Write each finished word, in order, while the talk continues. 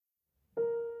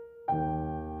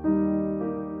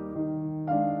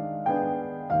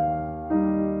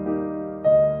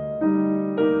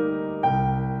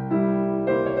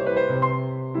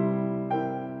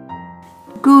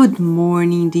Good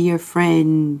morning, dear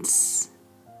friends.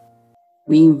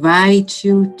 We invite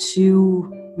you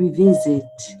to revisit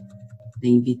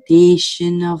the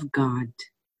invitation of God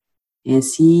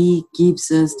as He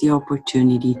gives us the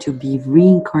opportunity to be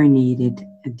reincarnated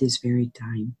at this very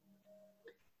time.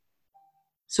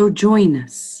 So join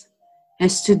us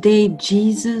as today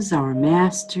Jesus, our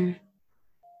Master,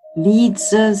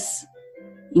 leads us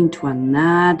into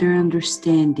another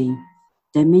understanding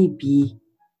that may be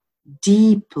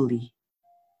deeply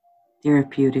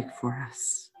therapeutic for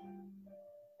us.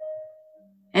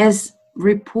 As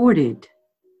reported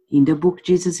in the book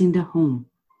Jesus in the Home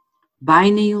by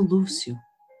Neio Lucio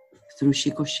through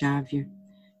Chico Xavier,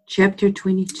 chapter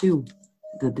 22,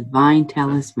 The Divine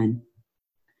Talisman.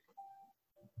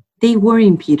 They were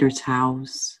in Peter's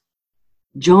house.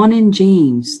 John and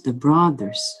James, the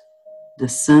brothers, the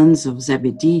sons of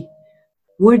Zebedee,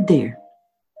 were there.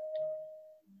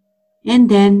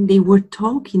 And then they were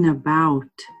talking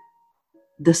about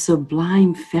the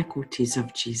sublime faculties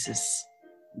of Jesus,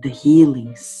 the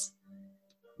healings,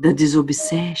 the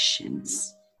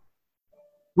disobsessions,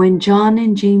 when John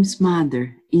and James'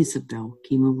 mother, Isabel,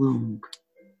 came along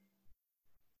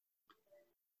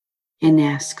and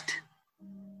asked,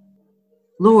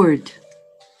 "Lord,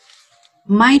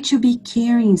 might you be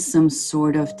carrying some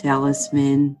sort of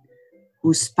talisman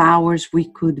whose powers we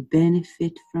could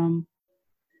benefit from?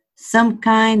 Some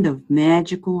kind of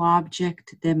magical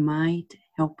object that might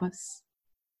help us?"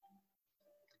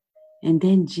 And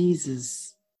then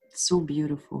Jesus, so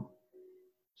beautiful,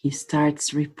 he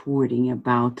starts reporting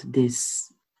about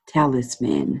this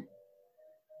talisman.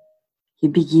 He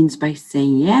begins by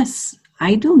saying, "Yes,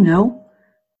 I do know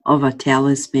of a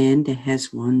talisman that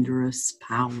has wondrous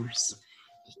powers."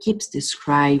 He keeps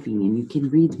describing, and you can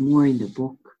read more in the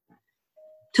book,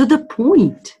 to the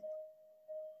point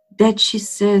that she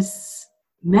says,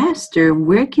 "Master,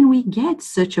 where can we get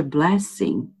such a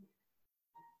blessing?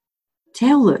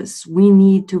 Tell us, we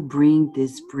need to bring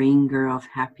this bringer of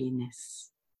happiness."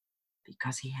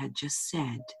 Because he had just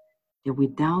said that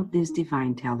without this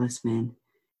divine talisman,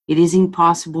 it is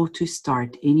impossible to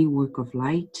start any work of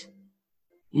light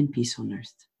and peace on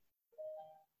earth.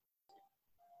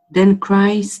 Then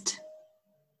Christ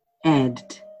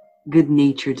added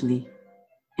good-naturedly,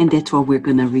 and that's what we're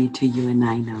going to read to you and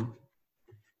I now.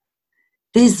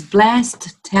 This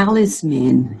blessed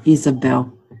talisman,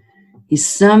 Isabel, is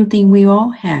something we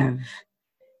all have.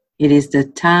 It is the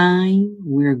time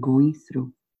we're going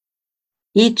through.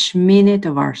 Each minute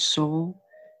of our soul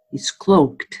is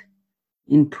cloaked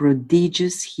in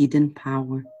prodigious hidden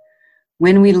power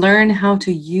when we learn how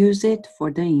to use it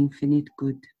for the infinite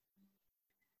good.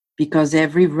 Because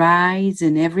every rise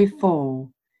and every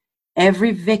fall,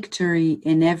 every victory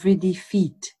and every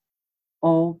defeat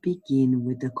all begin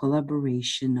with the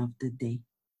collaboration of the day.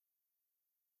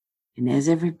 And as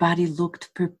everybody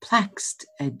looked perplexed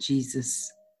at Jesus,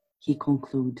 he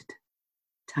concluded,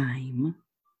 time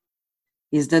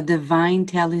is the divine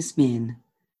talisman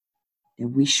that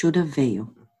we should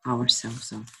avail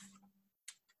ourselves of.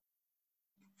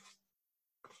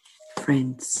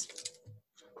 Friends,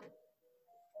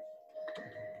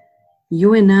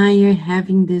 you and I are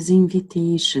having this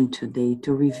invitation today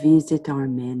to revisit our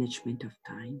management of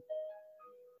time.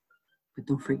 But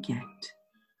don't forget,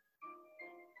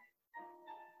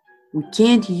 we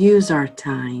can't use our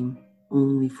time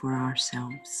only for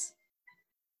ourselves.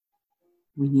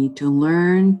 We need to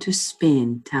learn to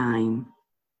spend time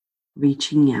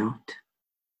reaching out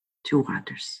to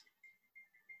others.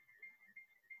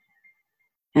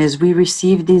 As we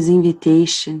receive this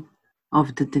invitation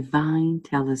of the divine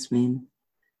talisman,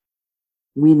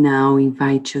 we now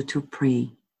invite you to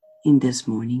pray in this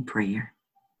morning prayer.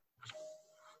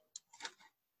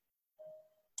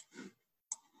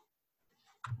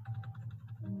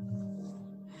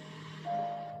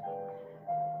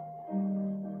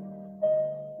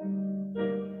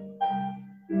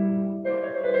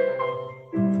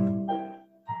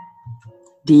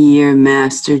 Dear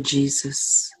Master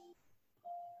Jesus,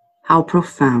 how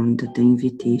profound the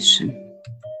invitation.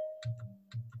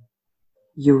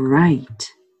 You're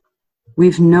right.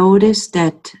 We've noticed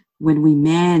that when we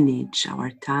manage our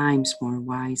times more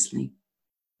wisely,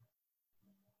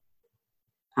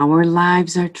 our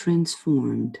lives are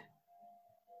transformed.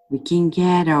 We can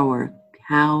get our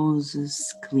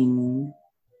houses clean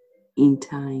in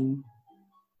time.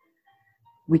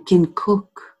 We can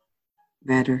cook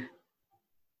better.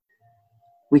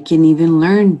 We can even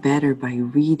learn better by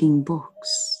reading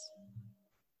books.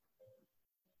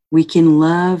 We can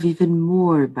love even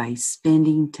more by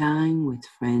spending time with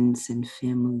friends and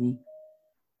family.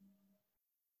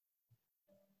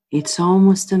 It's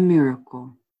almost a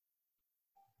miracle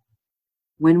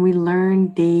when we learn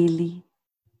daily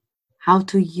how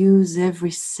to use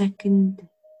every second,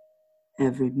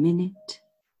 every minute,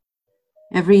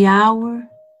 every hour,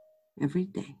 every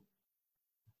day,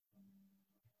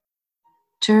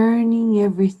 turning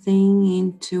everything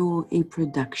into a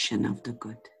production of the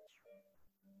good.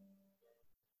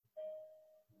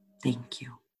 Thank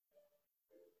you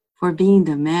for being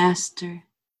the master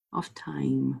of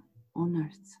time on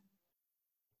earth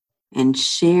and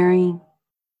sharing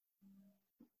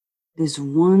this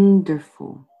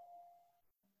wonderful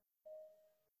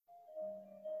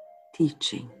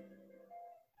teaching.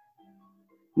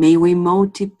 May we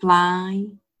multiply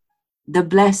the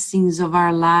blessings of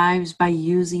our lives by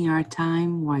using our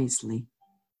time wisely.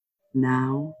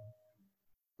 Now,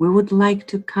 we would like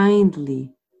to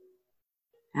kindly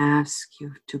ask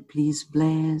you to please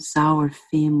bless our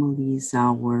families,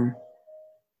 our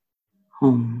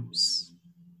homes,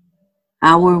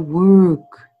 our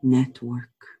work network,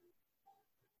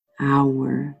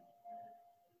 our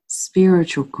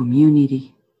spiritual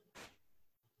community.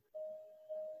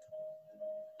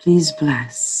 Please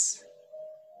bless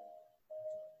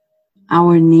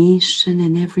our nation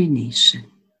and every nation.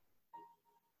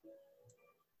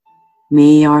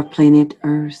 May our planet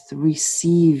Earth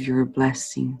receive your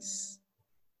blessings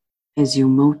as you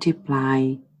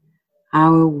multiply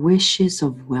our wishes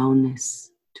of wellness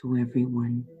to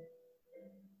everyone.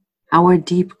 Our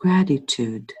deep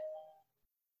gratitude.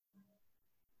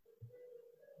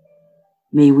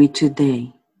 May we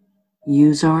today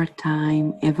use our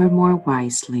time ever more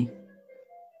wisely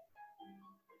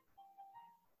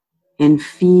and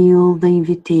feel the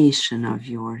invitation of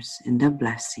yours and the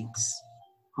blessings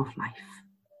of life.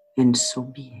 And so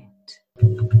be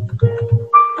it.